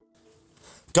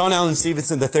Don Allen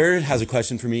Stevenson III has a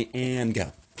question for me, and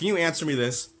go. Can you answer me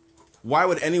this? Why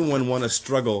would anyone want to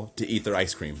struggle to eat their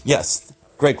ice cream? Yes,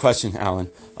 great question, Alan.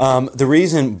 The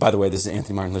reason, by the way, this is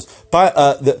Anthony Martin List. But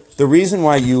the reason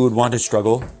why you would want to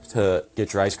struggle to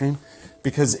get your ice cream,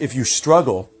 because if you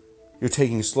struggle, you're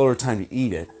taking a slower time to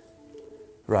eat it,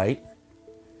 right?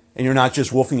 And you're not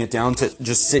just wolfing it down to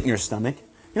just sit in your stomach.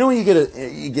 You know when you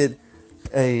get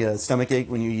a stomach ache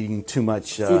when you're eating too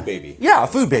much food baby. Yeah, a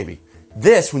food baby.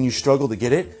 This, when you struggle to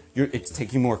get it, it's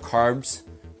taking more carbs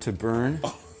to burn.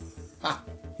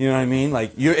 You know what I mean?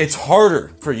 Like it's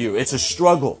harder for you. It's a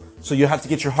struggle. So you have to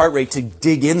get your heart rate to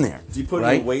dig in there. Do you put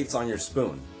any weights on your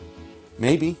spoon?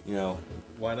 Maybe. You know.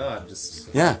 Why not?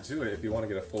 Just do it if you want to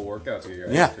get a full workout to get your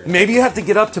ice cream. Maybe you have to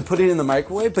get up to put it in the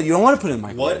microwave, but you don't want to put it in the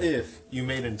microwave. What if you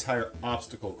made an entire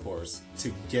obstacle course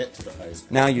to get to the ice cream?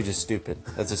 Now you're just stupid.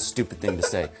 That's a stupid thing to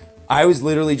say. I was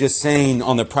literally just saying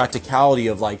on the practicality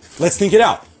of like, let's think it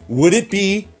out.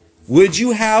 Would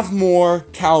you have more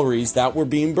calories that were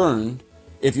being burned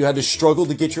if you had to struggle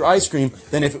to get your ice cream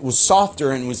than if it was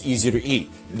softer and was easier to eat?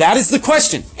 That is the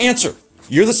question. Answer.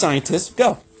 You're the scientist.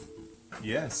 Go.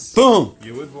 Yes. Boom.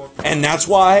 You would walk. And that's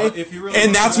why. Really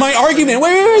and that's my argument.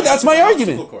 Wait. That's my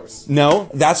argument. No,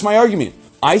 that's my argument.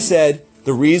 I said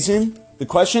the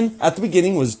question at the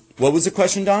beginning was, what was the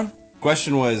question, Don?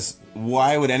 Question was,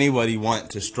 why would anybody want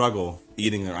to struggle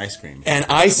eating their ice cream? And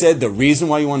I said the reason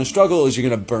why you want to struggle is you're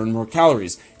going to burn more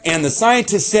calories. And the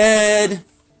scientist said,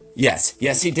 yes.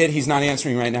 Yes, he did. He's not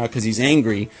answering right now because he's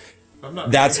angry.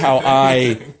 That's how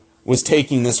I was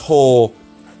taking this whole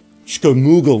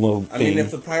schmoogalo thing. I mean,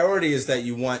 if the priority is that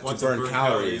you want to burn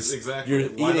calories, exactly.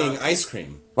 You're eating ice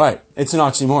cream. Right. It's an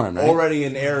oxymoron, right? Already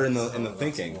an error in the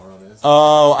thinking.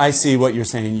 Oh, I see what you're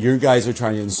saying. You guys are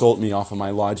trying to insult me off of my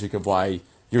logic of why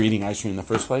you're eating ice cream in the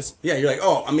first place. Yeah, you're like,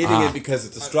 oh, I'm eating it because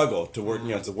it's a struggle to work. You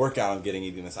know, it's a workout. I'm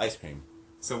eating this ice cream.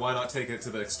 So why not take it to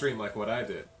the extreme like what I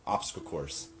did? Obstacle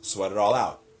course. Sweat it all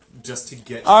out. Just to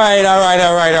get. All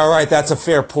right. That's a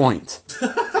fair point.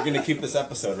 You're gonna keep this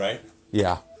episode, right?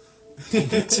 Yeah.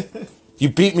 You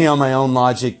beat me on my own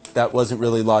logic. That wasn't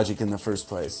really logic in the first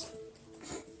place.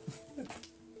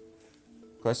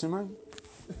 Question mark?